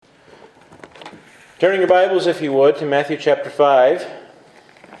Turning your Bibles, if you would, to Matthew chapter 5.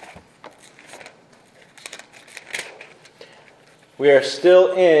 We are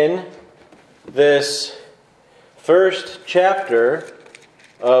still in this first chapter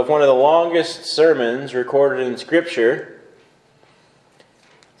of one of the longest sermons recorded in Scripture.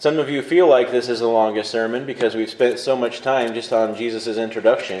 Some of you feel like this is the longest sermon because we've spent so much time just on Jesus'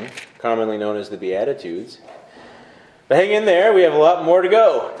 introduction, commonly known as the Beatitudes. But hang in there, we have a lot more to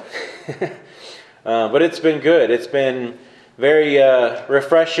go. But it's been good. It's been very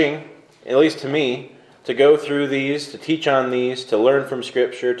refreshing, at least to me, to go through these, to teach on these, to learn from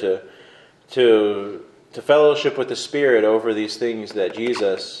Scripture, to fellowship with the Spirit over these things that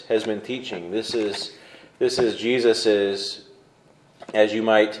Jesus has been teaching. This is Jesus's, as you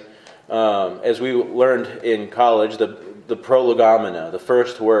might, as we learned in college, the prolegomena, the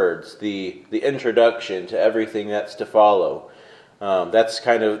first words, the introduction to everything that's to follow.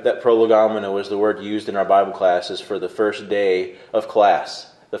 That prolegomena was the word used in our Bible classes for the first day of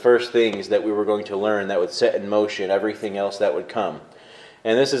class. The first things that we were going to learn that would set in motion everything else that would come.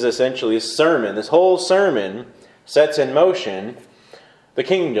 And this is essentially a sermon. This whole sermon sets in motion the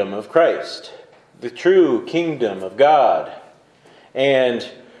kingdom of Christ, the true kingdom of God. And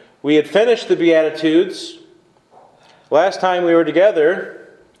we had finished the Beatitudes last time we were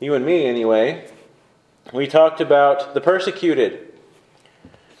together, you and me anyway. We talked about the persecuted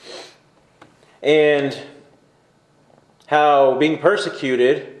and how being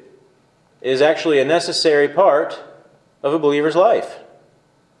persecuted is actually a necessary part of a believer's life.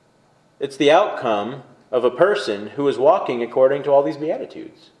 It's the outcome of a person who is walking according to all these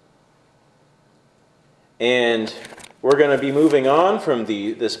Beatitudes. And we're going to be moving on from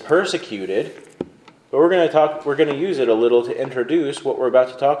this persecuted, but we're going to use it a little to introduce what we're about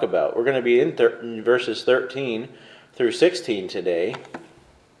to talk about. We're going to be in verses 13 through 16 today.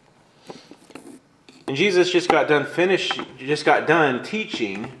 And Jesus just got done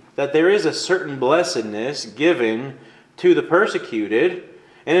teaching that there is a certain blessedness given to the persecuted.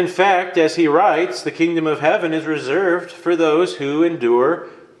 And in fact, as he writes, the kingdom of heaven is reserved for those who endure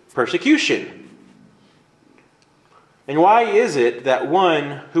persecution. And why is it that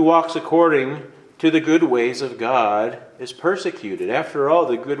one who walks according to the good ways of God is persecuted? After all,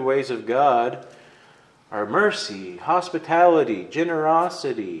 the good ways of God are mercy, hospitality,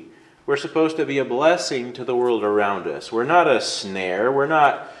 generosity. We're supposed to be a blessing to the world around us. We're not a snare. We're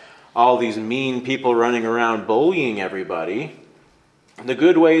not all these mean people running around bullying everybody. The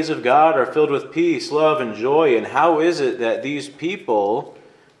good ways of God are filled with peace, love, and joy. And how is it that these people,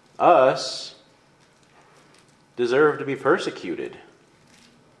 us, deserve to be persecuted?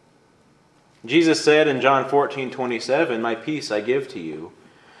 Jesus said in John 14:27, "My peace I give to you.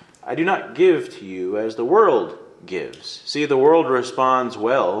 I do not give to you as the world gives." See, the world responds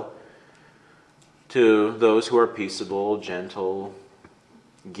well to those who are peaceable, gentle,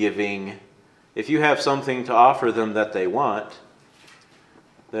 giving. If you have something to offer them that they want,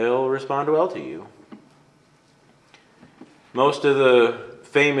 they'll respond well to you. Most of the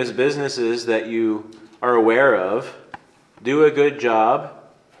famous businesses that you are aware of do a good job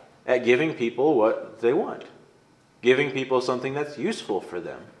at giving people what they want, giving people something that's useful for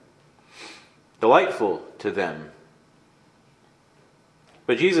them, delightful to them.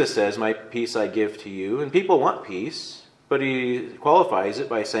 But Jesus says, "My peace I give to you," and people want peace, but he qualifies it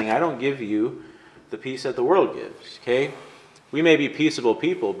by saying, "I don't give you the peace that the world gives." Okay? We may be peaceable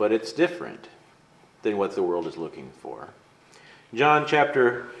people, but it's different than what the world is looking for. John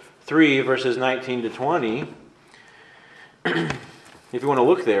chapter 3, verses 19 to 20. If you want to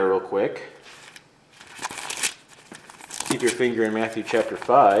look there real quick, keep your finger in Matthew chapter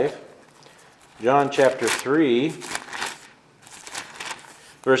 5. John chapter 3,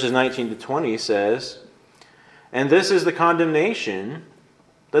 verses 19 to 20 says, "And this is the condemnation,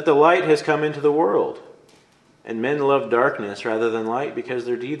 that the light has come into the world, and men love darkness rather than light because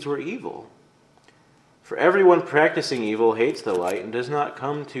their deeds were evil. For everyone practicing evil hates the light and does not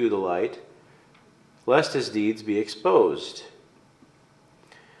come to the light, lest his deeds be exposed.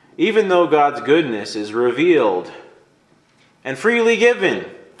 Even though God's goodness is revealed and freely given,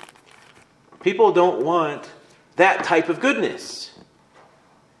 people don't want that type of goodness.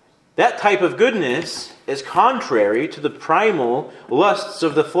 That type of goodness is contrary to the primal lusts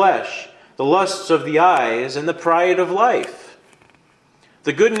of the flesh, the lusts of the eyes, and the pride of life.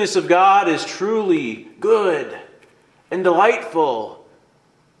 The goodness of God is truly good and delightful.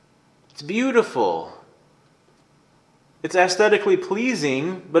 It's beautiful. It's aesthetically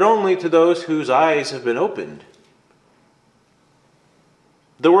pleasing, but only to those whose eyes have been opened.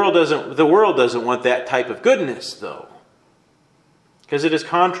 The world doesn't want that type of goodness, though, because it is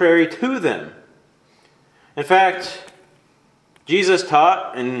contrary to them. In fact, Jesus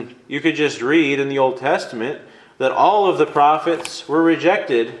taught, and you could just read in the Old Testament, that all of the prophets were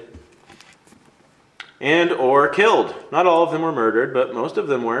rejected and or killed. Not all of them were murdered, but most of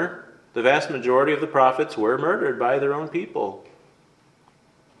them were. The vast majority of the prophets were murdered by their own people.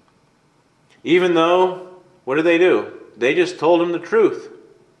 Even though, what did they do? They just told them the truth.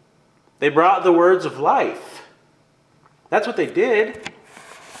 They brought the words of life. That's what they did.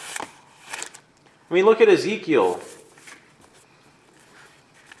 I mean, look at Ezekiel.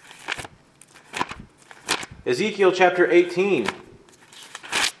 Ezekiel chapter 18.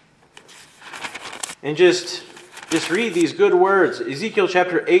 And just read these good words. Ezekiel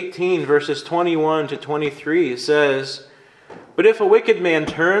chapter 18, verses 21 to 23 says, "But if a wicked man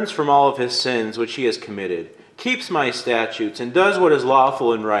turns from all of his sins which he has committed, keeps my statutes, and does what is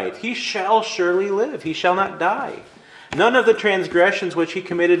lawful and right, he shall surely live, he shall not die. None of the transgressions which he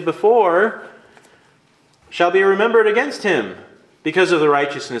committed before shall be remembered against him. Because of the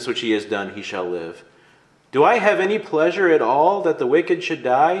righteousness which he has done, he shall live. Do I have any pleasure at all that the wicked should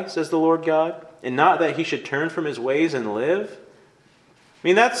die, says the Lord God, and not that he should turn from his ways and live?" I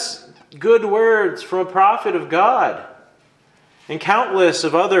mean, that's good words from a prophet of God. And countless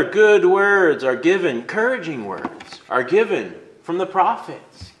of other good words are given, encouraging words are given from the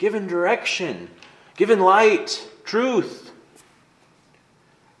prophets, given direction, given light, truth.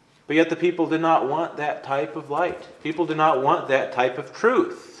 But yet the people did not want that type of light. People did not want that type of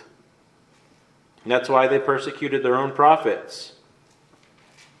truth. And that's why they persecuted their own prophets,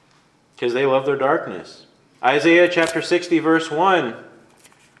 because they love their darkness. Isaiah chapter 60 verse 1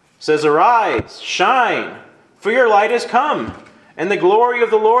 says, "Arise, shine, for your light has come, and the glory of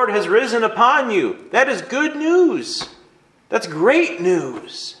the Lord has risen upon you." That is good news. That's great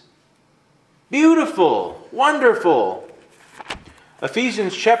news. Beautiful, wonderful.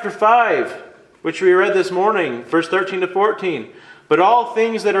 Ephesians chapter 5, which we read this morning, verse 13 to 14. "But all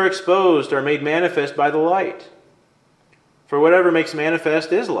things that are exposed are made manifest by the light. For whatever makes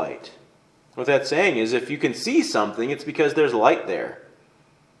manifest is light." What that's saying is, if you can see something, it's because there's light there.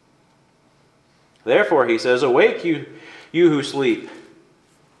 "Therefore," he says, "awake, you who sleep.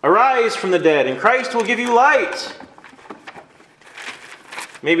 Arise from the dead, and Christ will give you light."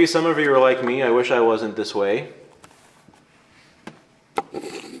 Maybe some of you are like me. I wish I wasn't this way.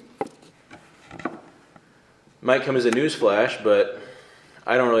 Might come as a newsflash, but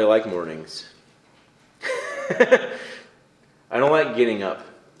I don't really like mornings. I don't like getting up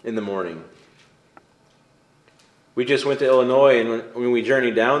in the morning. We just went to Illinois, and when we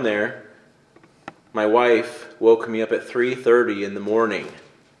journeyed down there, my wife woke me up at 3:30 in the morning.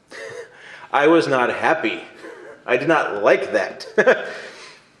 I was not happy. I did not like that.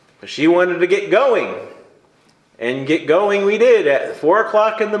 But she wanted to get going. And get going we did at 4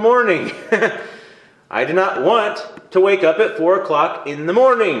 o'clock in the morning. I did not want to wake up at 4 o'clock in the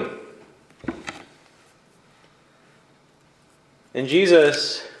morning. And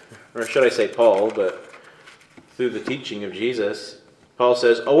Jesus, or should I say Paul, but through the teaching of Jesus, Paul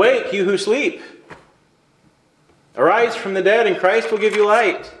says, "Awake, you who sleep. Arise from the dead, and Christ will give you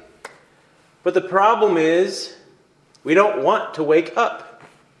light." But the problem is, we don't want to wake up.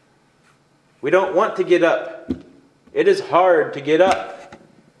 We don't want to get up. It is hard to get up.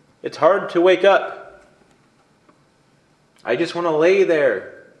 It's hard to wake up. I just want to lay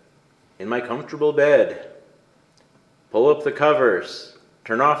there in my comfortable bed, pull up the covers,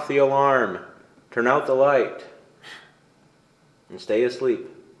 turn off the alarm, turn out the light, and stay asleep.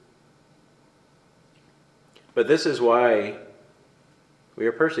 But this is why we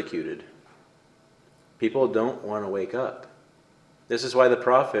are persecuted. People don't want to wake up. This is why the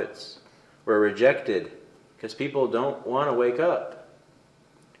prophets were rejected, because people don't want to wake up.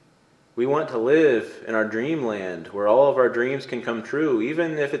 We want to live in our dreamland where all of our dreams can come true,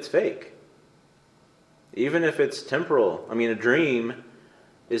 even if it's fake. Even if it's temporal. I mean, a dream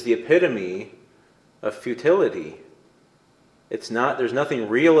is the epitome of futility. There's nothing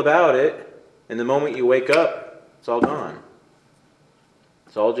real about it. And the moment you wake up, it's all gone.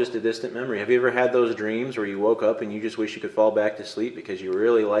 It's all just a distant memory. Have you ever had those dreams where you woke up and you just wish you could fall back to sleep because you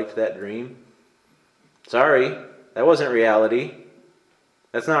really liked that dream? Sorry, that wasn't reality.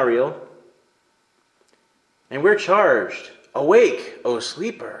 That's not real. And we're charged, "Awake, O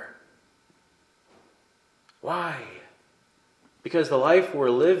sleeper." Why? Because the life we're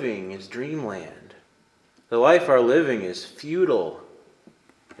living is dreamland. The life we're living is futile.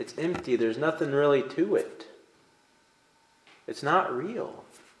 It's empty. There's nothing really to it. It's not real.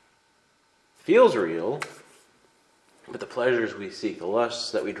 It feels real, but the pleasures we seek, the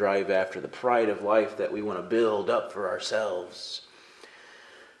lusts that we drive after, the pride of life that we want to build up for ourselves,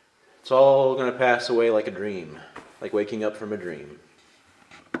 It's all going to pass away like a dream, like waking up from a dream.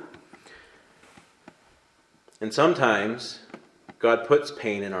 And sometimes God puts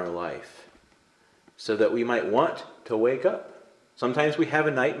pain in our life so that we might want to wake up. Sometimes we have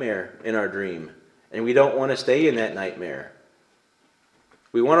a nightmare in our dream, and we don't want to stay in that nightmare.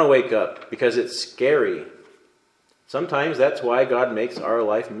 We want to wake up because it's scary. Sometimes that's why God makes our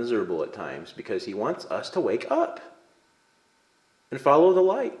life miserable at times, because He wants us to wake up and follow the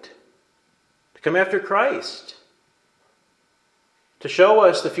light, to come after Christ, to show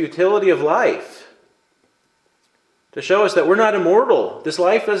us the futility of life, to show us that we're not immortal. This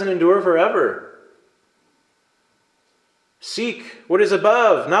life doesn't endure forever. Seek what is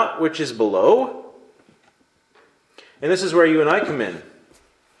above, not which is below. And this is where you and I come in.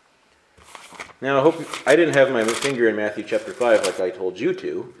 Now, I hope I didn't have my finger in Matthew chapter 5 like I told you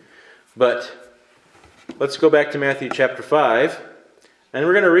to, but let's go back to Matthew chapter 5, and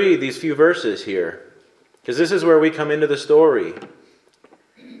we're going to read these few verses here, because this is where we come into the story.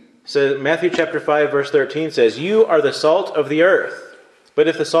 So Matthew chapter 5 verse 13 says, "You are the salt of the earth, but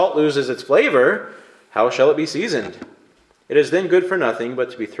if the salt loses its flavor, how shall it be seasoned? It is then good for nothing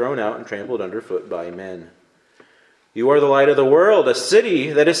but to be thrown out and trampled underfoot by men. You are the light of the world. A city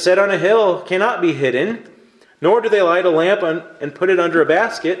that is set on a hill cannot be hidden, nor do they light a lamp and put it under a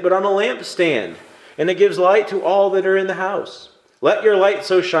basket, but on a lampstand, and it gives light to all that are in the house. Let your light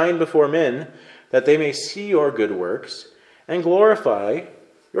so shine before men that they may see your good works and glorify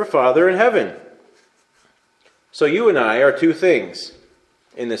your Father in heaven." So you and I are two things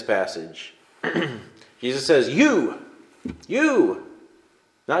in this passage. Jesus says, you,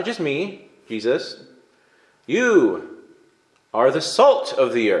 not just me, Jesus. You are the salt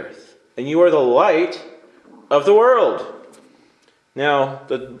of the earth, and you are the light of the world. Now,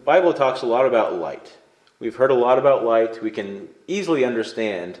 the Bible talks a lot about light. We've heard a lot about light. We can easily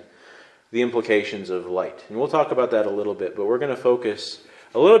understand the implications of light. And we'll talk about that a little bit, but we're going to focus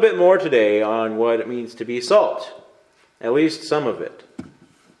a little bit more today on what it means to be salt, at least some of it.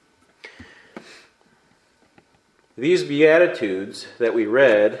 These Beatitudes that we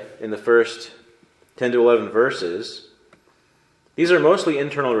read in the first 10 to 11 verses, these are mostly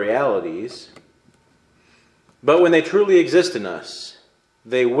internal realities, but when they truly exist in us,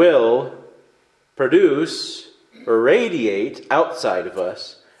 they will produce or radiate outside of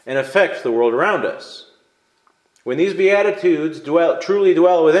us and affect the world around us. When these Beatitudes truly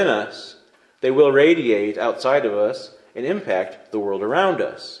dwell within us, they will radiate outside of us and impact the world around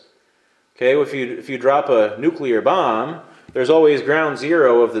us. Okay, if you drop a nuclear bomb, there's always ground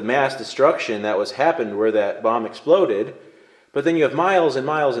zero of the mass destruction that was happened where that bomb exploded, but then you have miles and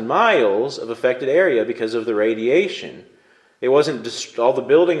miles and miles of affected area because of the radiation. It wasn't all the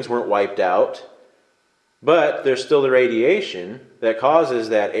buildings weren't wiped out, but there's still the radiation that causes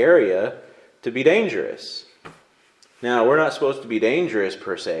that area to be dangerous. Now, we're not supposed to be dangerous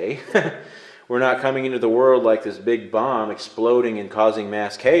per se. We're not coming into the world like this big bomb exploding and causing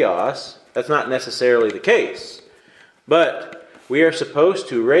mass chaos. That's not necessarily the case. But we are supposed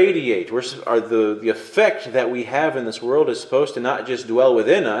to radiate. The effect that we have in this world is supposed to not just dwell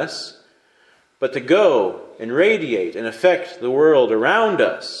within us, but to go and radiate and affect the world around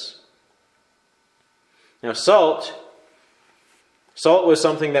us. Now, salt was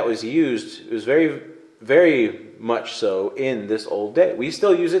something that was used. It was very, very much so in this old day. We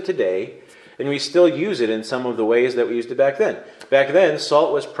still use it today, and we still use it in some of the ways that we used it back then. Back then,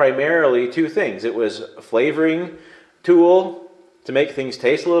 salt was primarily two things. It was a flavoring tool to make things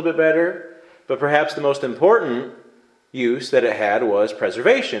taste a little bit better, but perhaps the most important use that it had was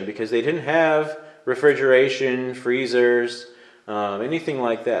preservation, because they didn't have refrigeration, freezers, anything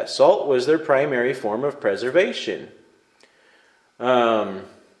like that. Salt was their primary form of preservation.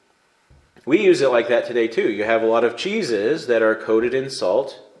 We use it like that today too. You have a lot of cheeses that are coated in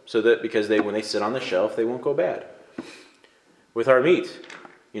salt, so that because when they sit on the shelf, they won't go bad. With our meat,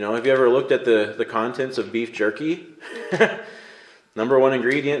 have you ever looked at the contents of beef jerky? Number 1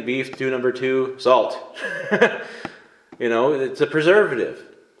 ingredient, beef. Number 2, salt. It's a preservative.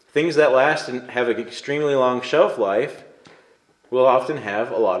 Things that last and have an extremely long shelf life will often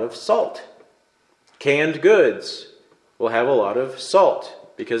have a lot of salt. Canned goods will have a lot of salt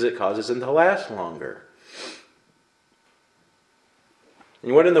because it causes them to last longer.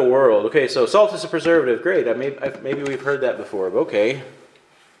 And what in the world? Okay, so salt is a preservative. Great. Maybe we've heard that before. But okay.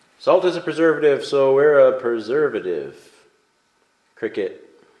 Salt is a preservative, so we're a preservative. Cricket,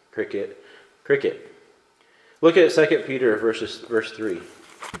 cricket, cricket. Look at 2 Peter verse 3.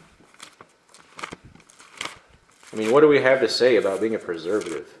 What do we have to say about being a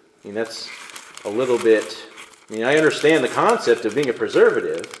preservative? That's a little bit... I understand the concept of being a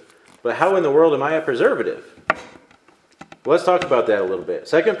preservative. But how in the world am I a preservative? Well, let's talk about that a little bit.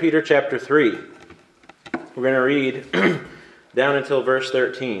 2 Peter chapter 3. We're going to read down until verse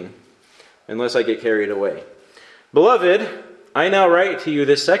 13, unless I get carried away. Beloved, I now write to you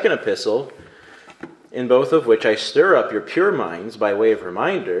this second epistle, in both of which I stir up your pure minds by way of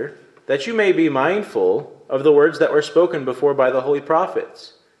reminder, that you may be mindful of the words that were spoken before by the holy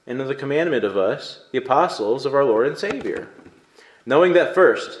prophets, and of the commandment of us, the apostles of our Lord and Savior. Knowing that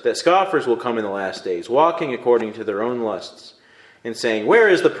first, that scoffers will come in the last days, walking according to their own lusts, and saying, Where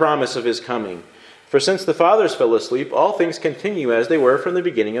is the promise of his coming? For since the fathers fell asleep, all things continue as they were from the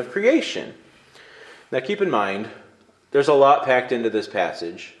beginning of creation. Now keep in mind, there's a lot packed into this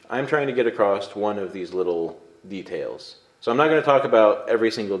passage. I'm trying to get across one of these little details. So I'm not going to talk about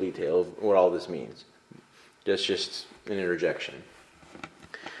every single detail of what all this means. That's just an interjection.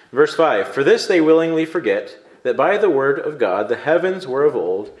 Verse 5, For this they willingly forget, that by the word of God the heavens were of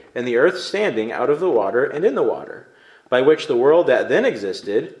old, and the earth standing out of the water and in the water, by which the world that then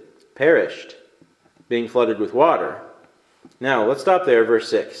existed perished, being flooded with water. Now, let's stop there, verse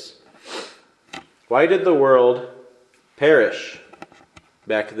 6. Why did the world perish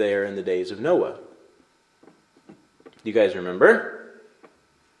back there in the days of Noah? Do you guys remember?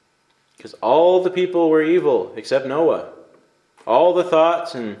 Because all the people were evil except Noah. All the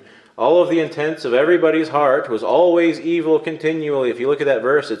thoughts and all of the intents of everybody's heart was always evil continually. If you look at that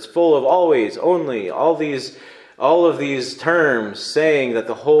verse, it's full of always, only, all of these terms saying that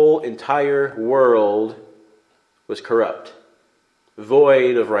the whole entire world was corrupt,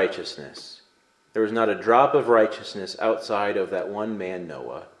 void of righteousness. There was not a drop of righteousness outside of that one man,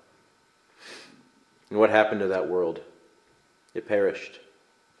 Noah. And what happened to that world? It perished,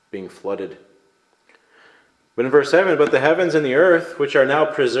 being flooded. But in verse 7, But the heavens and the earth, which are now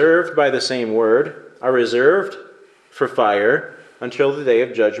preserved by the same word, are reserved for fire until the day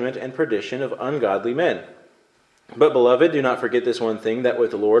of judgment and perdition of ungodly men. But, beloved, do not forget this one thing, that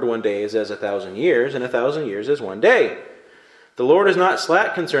with the Lord 1 day is as 1,000 years, and 1,000 years as 1 day. The Lord is not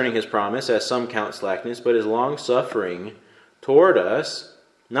slack concerning his promise, as some count slackness, but is long-suffering toward us,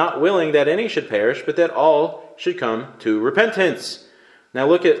 not willing that any should perish, but that all should come to repentance. Now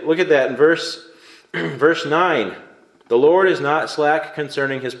look at that in verse 9. The Lord is not slack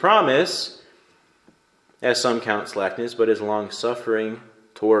concerning his promise, as some count slackness, but is long-suffering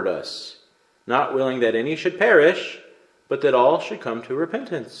toward us, not willing that any should perish, but that all should come to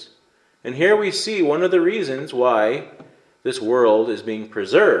repentance. And here we see one of the reasons why this world is being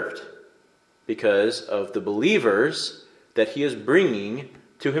preserved, because of the believers that he is bringing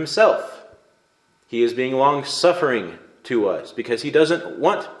to himself. He is being long-suffering to us, because he doesn't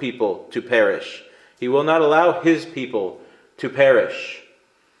want people to perish. He will not allow his people to perish.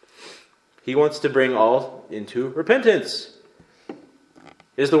 He wants to bring all into repentance.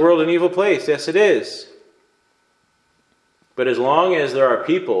 Is the world an evil place? Yes, it is. But as long as there are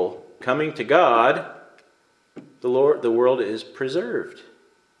people coming to God, the world is preserved.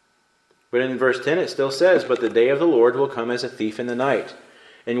 But in verse 10 it still says, But the day of the Lord will come as a thief in the night,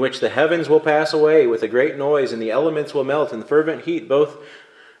 in which the heavens will pass away with a great noise, and the elements will melt in the fervent heat. Both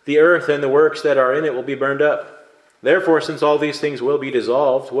the earth and the works that are in it will be burned up. Therefore, since all these things will be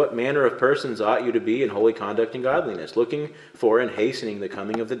dissolved, what manner of persons ought you to be in holy conduct and godliness, looking for and hastening the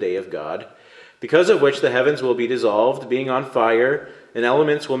coming of the day of God, because of which the heavens will be dissolved, being on fire, and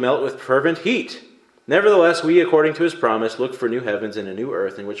elements will melt with fervent heat. Nevertheless, we, according to his promise, look for new heavens and a new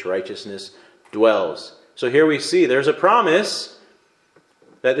earth in which righteousness dwells. So here we see there's a promise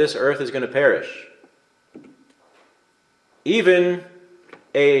that this earth is going to perish. Even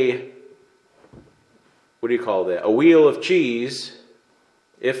a wheel of cheese,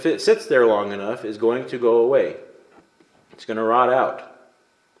 if it sits there long enough, is going to go away. It's going to rot out.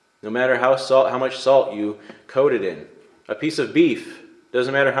 No matter how much salt you coat it in. A piece of beef,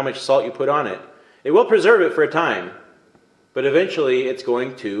 doesn't matter how much salt you put on it. It will preserve it for a time, but eventually it's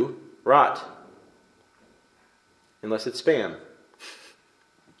going to rot. Unless it's Spam.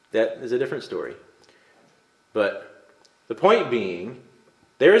 That is a different story. But the point being,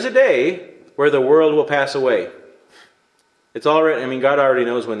 there is a day where the world will pass away. It's already, God already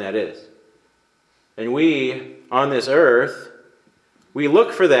knows when that is. And we, on this earth, we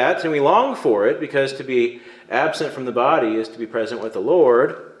look for that and we long for it, because to be absent from the body is to be present with the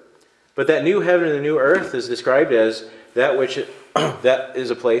Lord. But that new heaven and the new earth is described as that is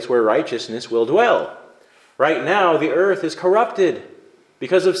a place where righteousness will dwell. Right now, the earth is corrupted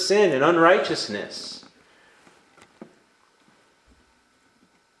because of sin and unrighteousness.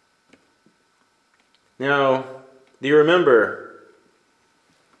 Now, do you remember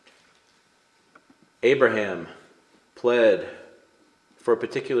Abraham pled for a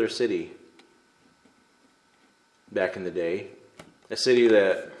particular city back in the day, a city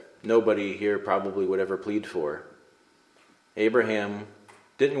that nobody here probably would ever plead for. Abraham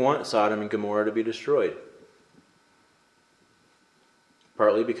didn't want Sodom and Gomorrah to be destroyed.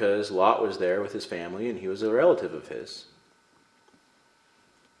 Partly because Lot was there with his family and he was a relative of his.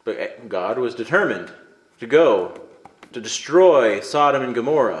 But God was determined to go to destroy Sodom and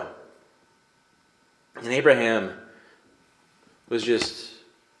Gomorrah. And Abraham was just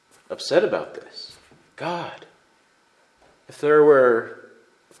upset about this. God, if there were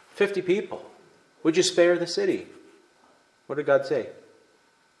 50 people, would you spare the city? What did God say?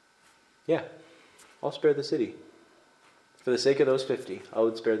 Yeah, I'll spare the city. For the sake of those 50, I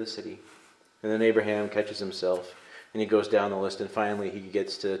would spare the city. And then Abraham catches himself, and he goes down the list, and finally he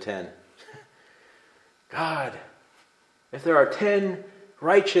gets to 10. God, if there are 10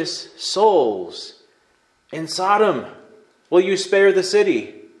 righteous souls in Sodom, will you spare the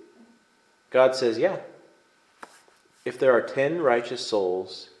city? God says, yeah. If there are 10 righteous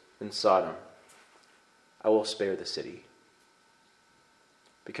souls in Sodom, I will spare the city.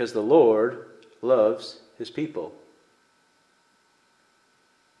 Because the Lord loves his people.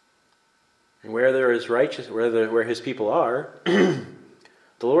 And where there is righteous, where his people are, the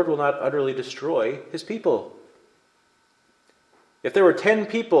Lord will not utterly destroy his people. If there were 10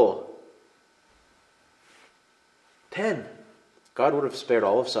 people, 10, God would have spared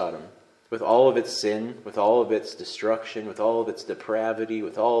all of Sodom, with all of its sin, with all of its destruction, with all of its depravity,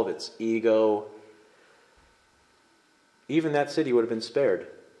 with all of its ego. Even that city would have been spared,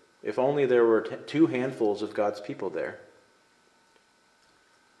 if only there were 2 handfuls of God's people there.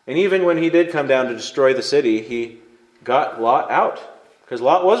 And even when he did come down to destroy the city, he got Lot out, because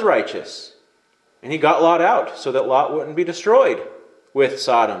Lot was righteous. And he got Lot out so that Lot wouldn't be destroyed with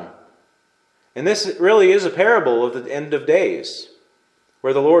Sodom. And this really is a parable of the end of days,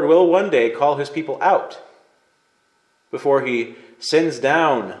 where the Lord will one day call his people out before he sends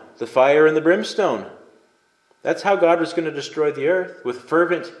down the fire and the brimstone. That's how God was going to destroy the earth, with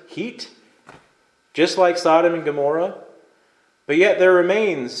fervent heat, just like Sodom and Gomorrah. But yet there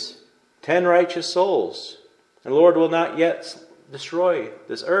remains 10 righteous souls. And the Lord will not yet destroy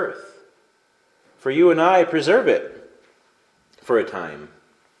this earth. For you and I preserve it for a time.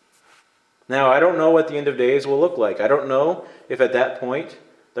 Now, I don't know what the end of days will look like. I don't know if at that point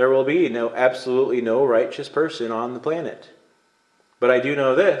there will be absolutely no righteous person on the planet. But I do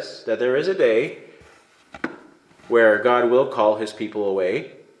know this, that there is a day where God will call his people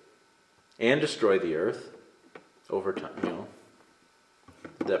away and destroy the earth over time,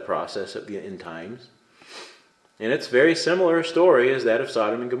 that process of the end times. And it's a very similar story as that of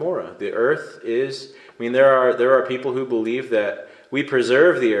Sodom and Gomorrah. The earth is, there are people who believe that we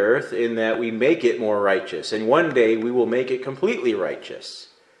preserve the earth in that we make it more righteous, and one day we will make it completely righteous.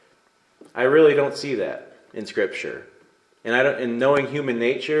 I really don't see that in Scripture. And knowing human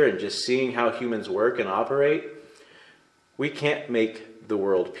nature and just seeing how humans work and operate, we can't make the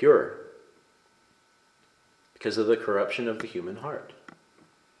world pure because of the corruption of the human heart.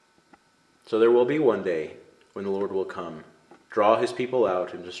 So there will be one day when the Lord will come, draw his people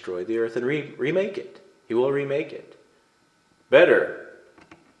out and destroy the earth and remake it. He will remake it better.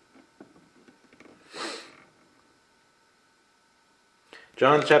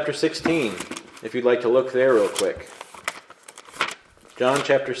 John chapter 16, if you'd like to look there real quick. John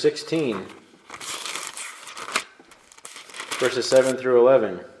chapter 16, verses 7 through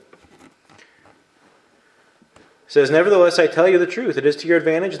 11. It says, "Nevertheless, I tell you the truth. It is to your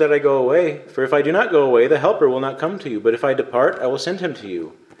advantage that I go away. For if I do not go away, the Helper will not come to you. But if I depart, I will send him to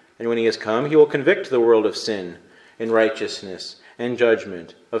you. And when he has come, he will convict the world of sin and righteousness and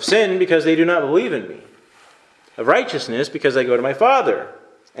judgment. Of sin, because they do not believe in me. Of righteousness, because I go to my Father,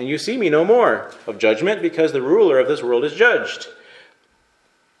 and you see me no more. Of judgment, because the ruler of this world is judged."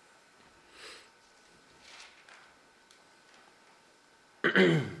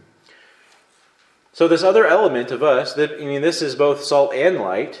 So this other element of us, this is both salt and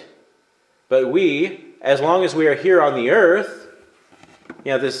light, but we, as long as we are here on the earth,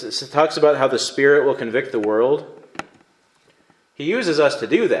 this talks about how the Spirit will convict the world. He uses us to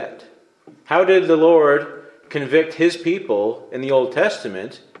do that. How did the Lord convict his people in the Old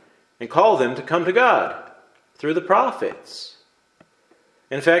Testament and call them to come to God? Through the prophets.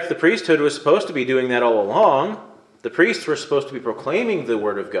 In fact, the priesthood was supposed to be doing that all along. The priests were supposed to be proclaiming the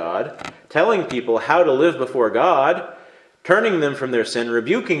Word of God, telling people how to live before God, turning them from their sin,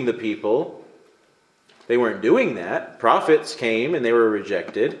 rebuking the people. They weren't doing that. Prophets came and they were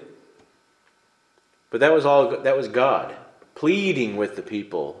rejected. But that was God pleading with the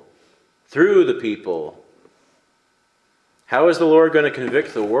people, through the people, How is the Lord going to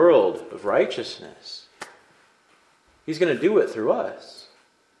convict the world of righteousness? He's going to do it through us.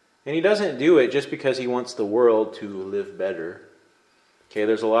 And he doesn't do it just because he wants the world to live better. Okay,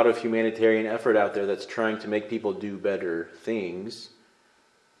 there's a lot of humanitarian effort out there that's trying to make people do better things.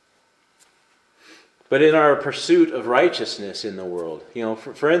 But in our pursuit of righteousness in the world,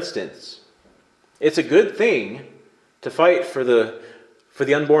 for instance, it's a good thing to fight for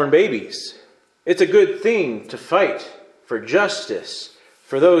the unborn babies. It's a good thing to fight for justice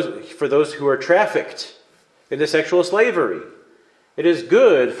for those who are trafficked into sexual slavery. It is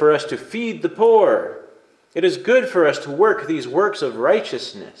good for us to feed the poor. It is good for us to work these works of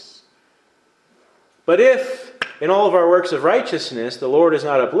righteousness. But if in all of our works of righteousness the Lord is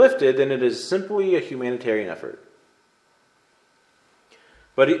not uplifted, then it is simply a humanitarian effort.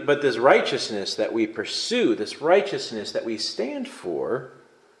 But this righteousness that we pursue, this righteousness that we stand for,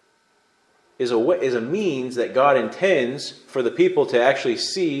 is a means that God intends for the people to actually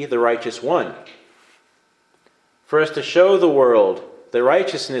see the righteous one. For us to show the world that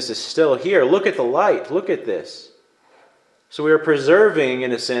righteousness is still here. Look at the light. Look at this. So we are preserving,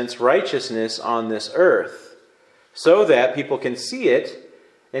 in a sense, righteousness on this earth so that people can see it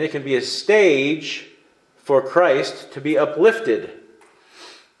and it can be a stage for Christ to be uplifted.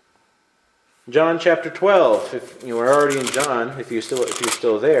 John chapter 12. If we're already in John, if you're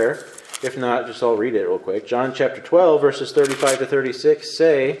still there. If not, just I'll read it real quick. John chapter 12, verses 35 to 36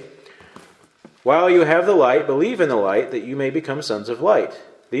 say, "While you have the light, believe in the light, that you may become sons of light.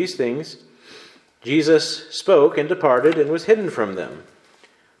 These things Jesus spoke and departed and was hidden from them.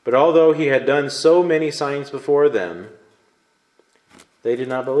 But although he had done so many signs before them, they did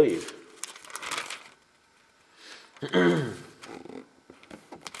not believe." Even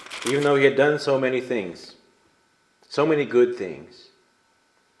though he had done so many things, so many good things,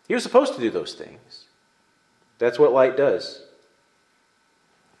 he was supposed to do those things. That's what light does.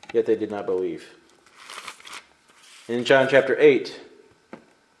 Yet they did not believe. In John chapter 8,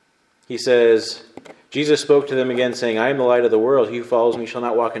 he says, Jesus spoke to them again, saying, "I am the light of the world. He who follows me shall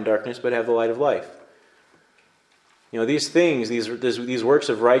not walk in darkness, but have the light of life." These things, these works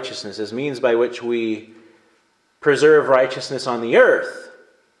of righteousness, as means by which we preserve righteousness on the earth,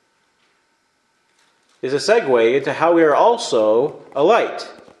 is a segue into how we are also a light.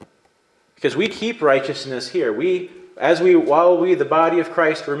 Because we keep righteousness here. While we, the body of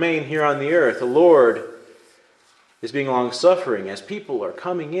Christ, remain here on the earth, the Lord is being long-suffering as people are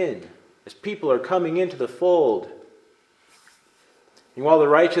coming in. As people are coming into the fold. And while the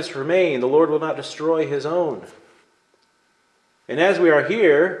righteous remain, the Lord will not destroy his own. And as we are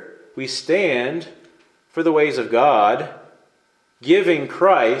here, we stand for the ways of God, giving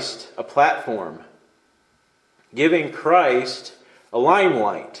Christ a platform. Giving Christ a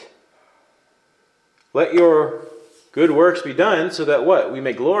limelight. Let your good works be done so that what? We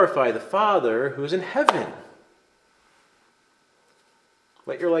may glorify the Father who is in heaven.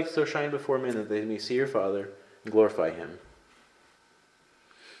 Let your light so shine before men that they may see your Father and glorify him.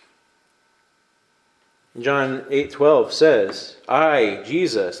 John 8:12 says, "I,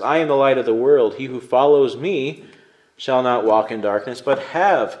 Jesus, I am the light of the world. He who follows me shall not walk in darkness, but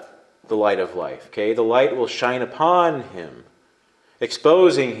have the light of life." Okay, the light will shine upon him,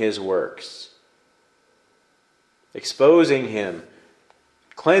 exposing his works. Exposing him,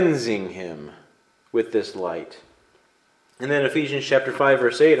 cleansing him with this light. And then Ephesians chapter 5,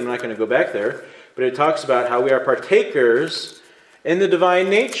 verse 8, I'm not going to go back there, but it talks about how we are partakers in the divine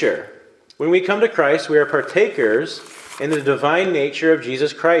nature. When we come to Christ, we are partakers in the divine nature of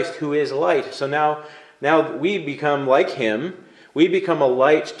Jesus Christ, who is light. So now we become like him. We become a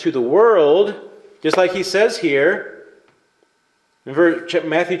light to the world, just like he says here, in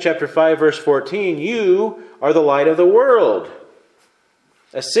Matthew chapter 5, verse 14, "You are the light of the world.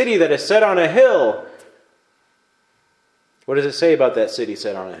 A city that is set on a hill." What does it say about that city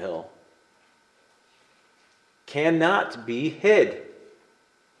set on a hill? Cannot be hid.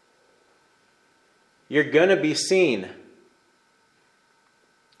 You're going to be seen.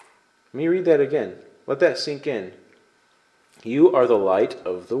 Let me read that again. Let that sink in. "You are the light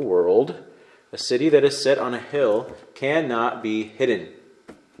of the world. A city that is set on a hill cannot be hidden."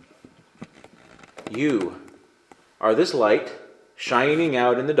 You are this light shining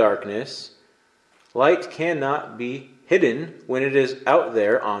out in the darkness. Light cannot be hidden when it is out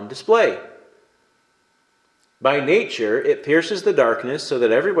there on display. By nature, it pierces the darkness so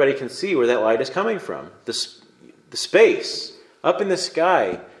that everybody can see where that light is coming from. The space, up in the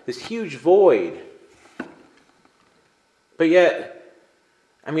sky, this huge void. But yet,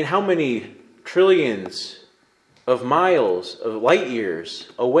 how many trillions of miles, of light years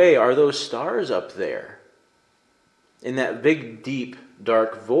away are those stars up there? in that big, deep,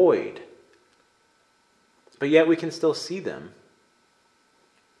 dark void. But yet we can still see them.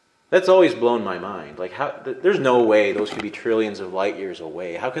 That's always blown my mind. Like, there's no way those could be trillions of light years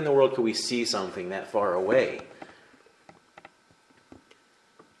away. How in the world could we see something that far away?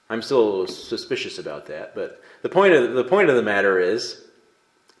 I'm still a little suspicious about that, but the point of the matter is,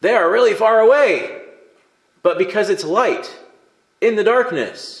 they are really far away. But because it's light in the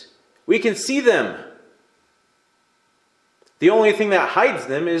darkness, we can see them. The only thing that hides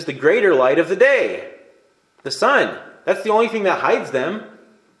them is the greater light of the day, the sun. That's the only thing that hides them.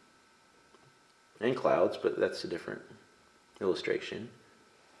 And clouds, but that's a different illustration.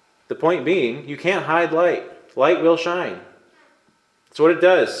 The point being, you can't hide light. Light will shine. That's what it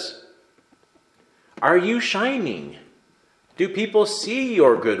does. Are you shining? Do people see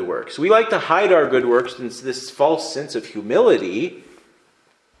your good works? We like to hide our good works in this false sense of humility.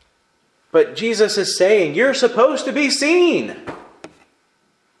 But Jesus is saying, you're supposed to be seen.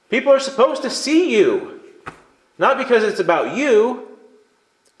 People are supposed to see you. Not because it's about you,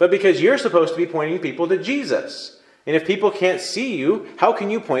 but because you're supposed to be pointing people to Jesus. And if people can't see you, how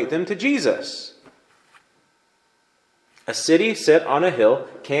can you point them to Jesus? A city set on a hill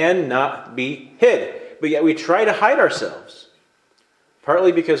cannot be hid. But yet we try to hide ourselves.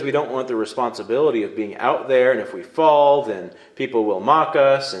 Partly because we don't want the responsibility of being out there, and if we fall, then people will mock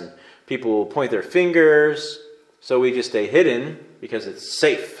us, and people will point their fingers. So we just stay hidden because it's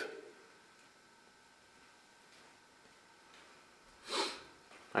safe.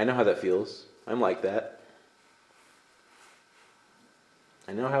 I know how that feels. I'm like that.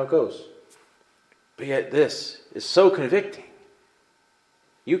 I know how it goes. But yet this is so convicting.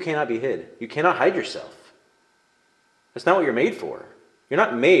 You cannot be hid. You cannot hide yourself. That's not what you're made for. You're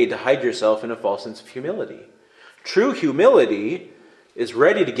not made to hide yourself in a false sense of humility. True humility is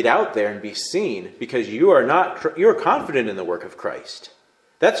ready to get out there and be seen because you are confident in the work of Christ.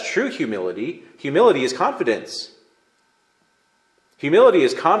 That's true humility. Humility is confidence. Humility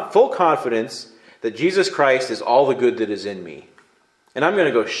is full confidence that Jesus Christ is all the good that is in me. And I'm going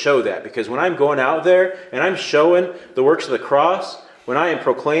to go show that, because when I'm going out there and I'm showing the works of the cross, when I am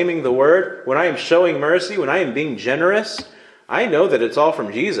proclaiming the word, when I am showing mercy, when I am being generous, I know that it's all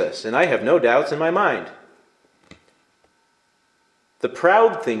from Jesus, and I have no doubts in my mind. The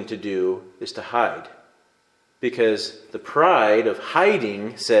proud thing to do is to hide, because the pride of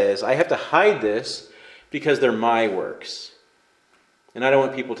hiding says, I have to hide this because they're my works. And I don't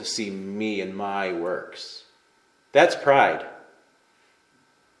want people to see me and my works. That's pride.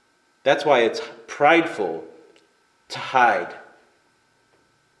 That's why it's prideful to hide.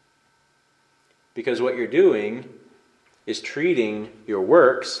 Because what you're doing is treating your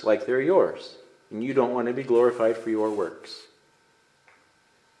works like they're yours. And you don't want to be glorified for your works.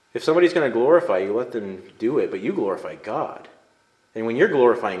 If somebody's going to glorify you, let them do it, but you glorify God. And when you're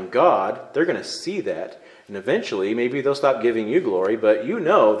glorifying God, they're going to see that. And eventually, maybe they'll stop giving you glory, but you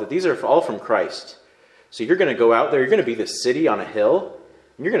know that these are all from Christ. So you're going to go out there, you're going to be the city on a hill,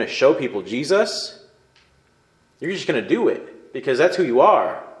 and you're going to show people Jesus. You're just going to do it, because that's who you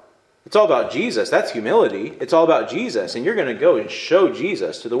are. It's all about Jesus. That's humility. It's all about Jesus. And you're going to go and show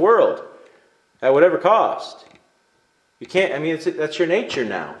Jesus to the world at whatever cost. You can't, that's your nature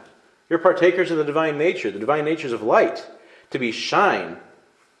now. You're partakers of the divine nature. The divine natures of light. To be shining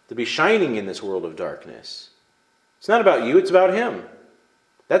in this world of darkness. It's not about you, it's about Him.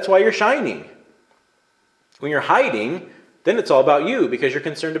 That's why you're shining. When you're hiding, then it's all about you, because you're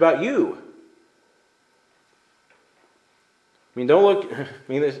concerned about you. Don't look,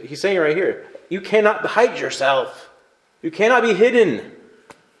 he's saying right here, you cannot hide yourself. You cannot be hidden.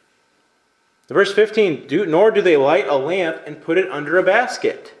 Verse 15, nor do they light a lamp and put it under a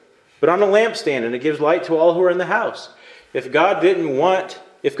basket, but on a lampstand, and it gives light to all who are in the house. If God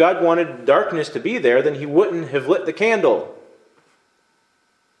wanted darkness to be there, then He wouldn't have lit the candle.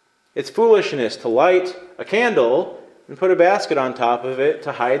 It's foolishness to light a candle and put a basket on top of it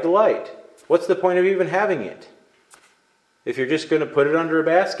to hide the light. What's the point of even having it if you're just going to put it under a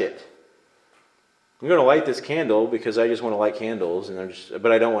basket? I'm going to light this candle because I just want to light candles,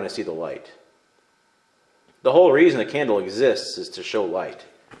 but I don't want to see the light. The whole reason a candle exists is to show light.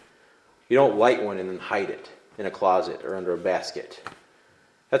 You don't light one and then hide it in a closet or under a basket.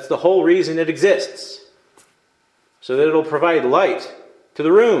 That's the whole reason it exists. So that it'll provide light to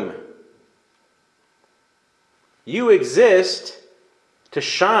the room. You exist to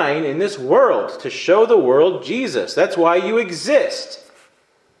shine in this world, to show the world Jesus. That's why you exist.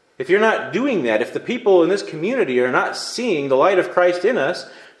 If you're not doing that, if the people in this community are not seeing the light of Christ in us,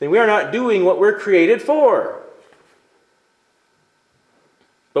 then we are not doing what we're created for.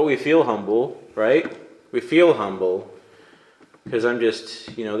 But we feel humble, right? We feel humble because I'm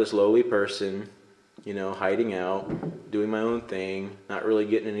just, this lowly person, hiding out, doing my own thing, not really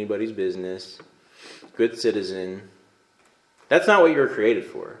getting anybody's business, good citizen. That's not what you were created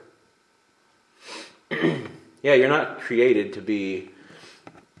for. Yeah, you're not created to be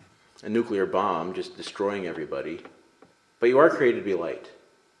a nuclear bomb just destroying everybody, but you are created to be light.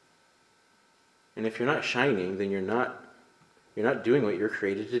 And if you're not shining, then you're not doing what you're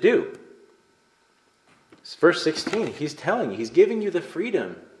created to do. It's verse 16, he's telling you, he's giving you the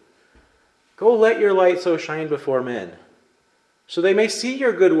freedom. Go let your light so shine before men, so they may see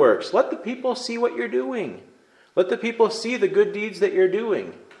your good works. Let the people see what you're doing. Let the people see the good deeds that you're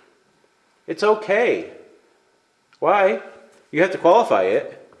doing. It's okay. Why? You have to qualify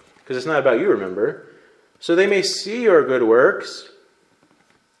it, because it's not about you, remember. So they may see your good works,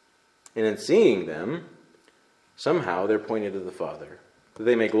 and in seeing them, somehow they're pointed to the Father, that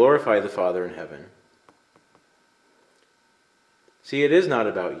they may glorify the Father in heaven. See, it is not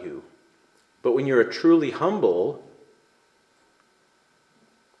about you. But when you're truly humble,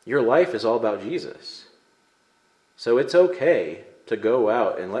 your life is all about Jesus. So it's okay to go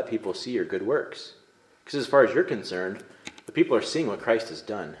out and let people see your good works. Because as far as you're concerned, the people are seeing what Christ has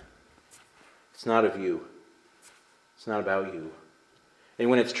done. It's not of you. It's not about you.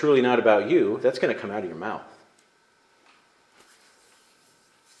 And when it's truly not about you, that's going to come out of your mouth.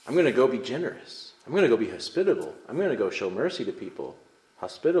 I'm going to go be generous. I'm going to go be hospitable. I'm going to go show mercy to people.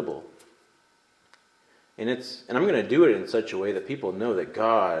 Hospitable. And I'm going to do it in such a way that people know that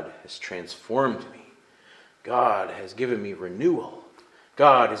God has transformed me. God has given me renewal.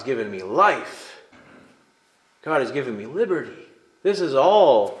 God has given me life. God has given me liberty. This is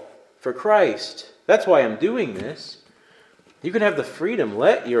all for Christ. That's why I'm doing this. You can have the freedom.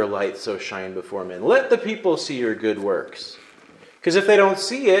 Let your light so shine before men. Let the people see your good works. Because if they don't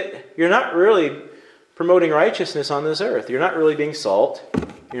see it, you're not really promoting righteousness on this earth. You're not really being salt.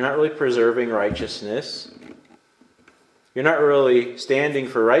 You're not really preserving righteousness. You're not really standing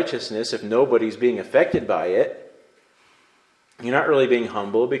for righteousness if nobody's being affected by it. You're not really being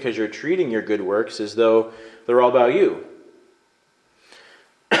humble because you're treating your good works as though they're all about you.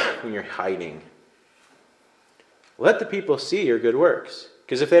 When you're hiding. Let the people see your good works.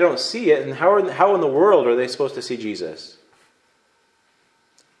 Because if they don't see it, then how in the world are they supposed to see Jesus?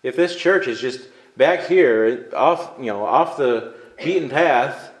 If this church is just back here, off the beaten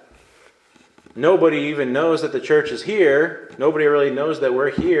path, nobody even knows that the church is here. Nobody really knows that we're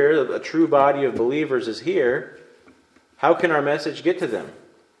here. A true body of believers is here. How can our message get to them?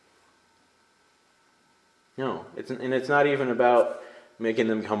 No, it's not even about making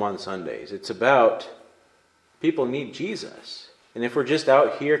them come on Sundays. It's about people need Jesus. And if we're just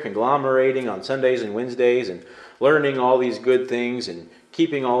out here conglomerating on Sundays and Wednesdays and learning all these good things and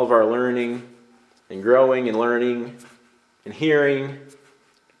keeping all of our learning and growing and learning and hearing,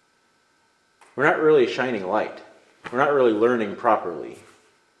 we're not really shining light. We're not really learning properly.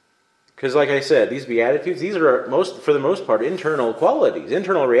 Because like I said, these Beatitudes, these are for the most part internal qualities,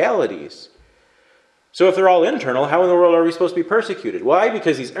 internal realities. So if they're all internal, how in the world are we supposed to be persecuted? Why?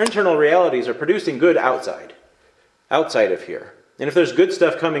 Because these internal realities are producing good outside of here. And if there's good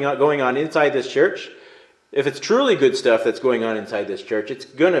stuff going on inside this church, if it's truly good stuff that's going on inside this church, it's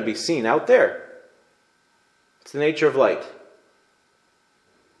going to be seen out there. It's the nature of light.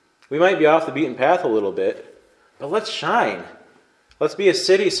 We might be off the beaten path a little bit, but let's shine. Let's be a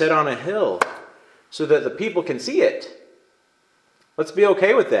city set on a hill so that the people can see it. Let's be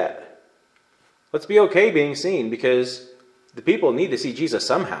okay with that. Let's be okay being seen because the people need to see Jesus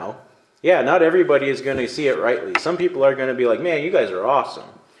somehow. Yeah, not everybody is going to see it rightly. Some people are going to be like, man, you guys are awesome.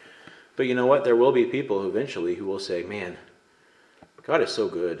 But you know what? There will be people eventually who will say, man, God is so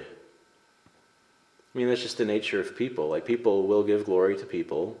good. I mean, that's just the nature of people. Like, people will give glory to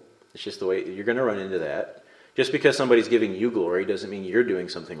people. It's just the way you're going to run into that. Just because somebody's giving you glory doesn't mean you're doing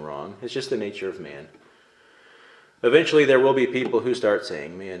something wrong. It's just the nature of man. Eventually, there will be people who start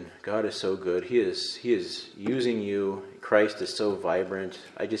saying, man, God is so good. He is using you. Christ is so vibrant.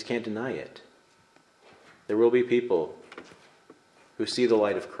 I just can't deny it. There will be people who see the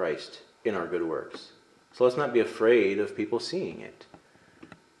light of Christ in our good works. So let's not be afraid of people seeing it.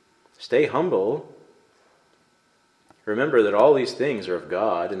 Stay humble. Remember that all these things are of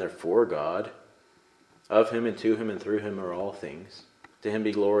God and they're for God. Of Him and to Him and through Him are all things. To Him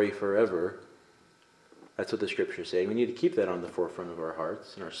be glory forever. That's what the Scriptures say. We need to keep that on the forefront of our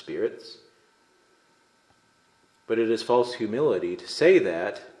hearts and our spirits. But it is false humility to say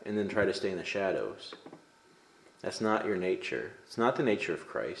that and then try to stay in the shadows. That's not your nature. It's not the nature of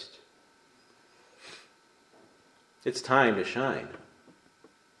Christ. It's time to shine.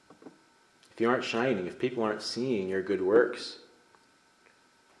 If you aren't shining, if people aren't seeing your good works,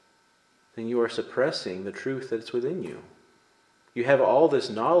 then you are suppressing the truth that's within you. You have all this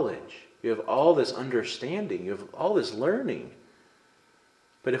knowledge. You have all this understanding. You have all this learning.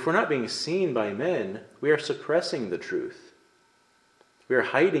 But if we're not being seen by men, we are suppressing the truth. We are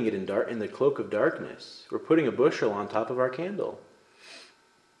hiding it in the cloak of darkness. We're putting a bushel on top of our candle.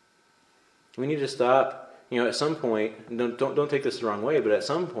 We need to stop, at some point, don't take this the wrong way, but at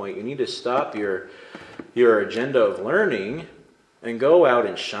some point you need to stop your agenda of learning and go out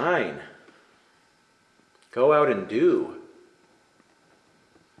and shine. Go out and do.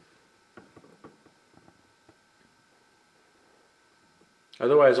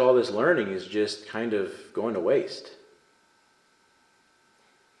 Otherwise, all this learning is just kind of going to waste.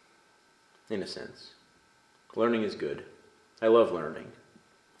 In a sense. Learning is good. I love learning.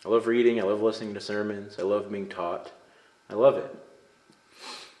 I love reading. I love listening to sermons. I love being taught. I love it.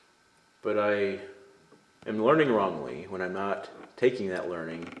 But I am learning wrongly when I'm not taking that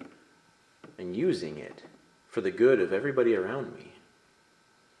learning and using it for the good of everybody around me.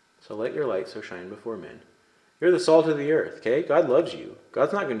 So let your light so shine before men. You're the salt of the earth, okay? God loves you.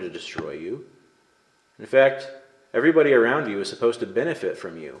 God's not going to destroy you. In fact, everybody around you is supposed to benefit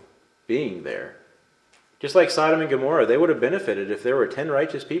from you being there. Just like Sodom and Gomorrah, they would have benefited if there were 10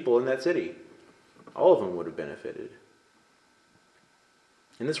 righteous people in that city. All of them would have benefited.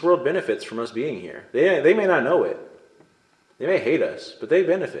 And this world benefits from us being here. They may not know it. They may hate us, but they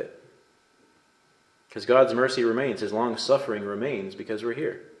benefit. Because God's mercy remains, His long suffering remains because we're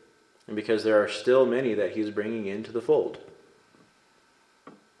here. And because there are still many that He's bringing into the fold.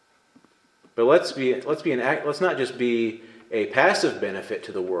 But let's not just be a passive benefit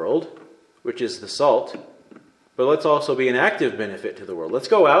to the world, which is the salt, but let's also be an active benefit to the world. Let's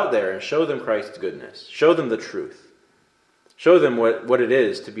go out there and show them Christ's goodness. Show them the truth. Show them what it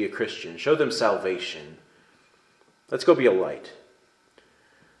is to be a Christian. Show them salvation. Let's go be a light.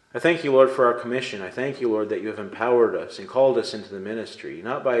 I thank you, Lord, for our commission. I thank you, Lord, that you have empowered us and called us into the ministry,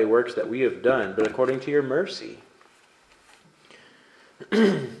 not by works that we have done, but according to your mercy.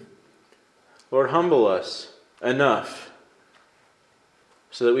 Lord, humble us enough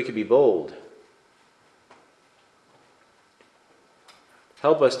so that we could be bold.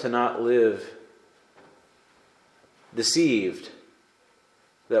 Help us to not live deceived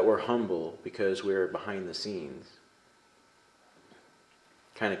that we're humble because we're behind the scenes.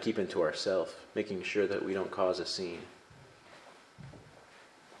 Kind of keeping to ourselves, making sure that we don't cause a scene.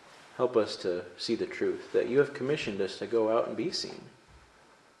 Help us to see the truth, that you have commissioned us to go out and be seen.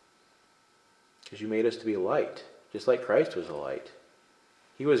 Because you made us to be a light, just like Christ was a light.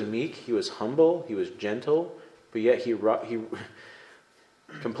 He was meek, he was humble, he was gentle, but yet he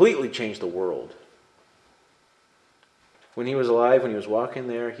completely changed the world. When he was alive, when he was walking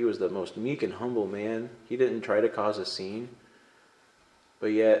there, he was the most meek and humble man. He didn't try to cause a scene.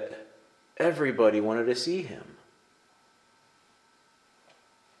 But yet, everybody wanted to see him.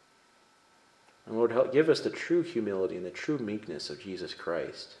 And Lord, give us the true humility and the true meekness of Jesus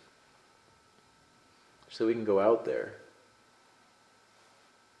Christ, so we can go out there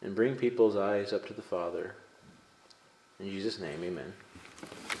and bring people's eyes up to the Father. In Jesus' name, amen.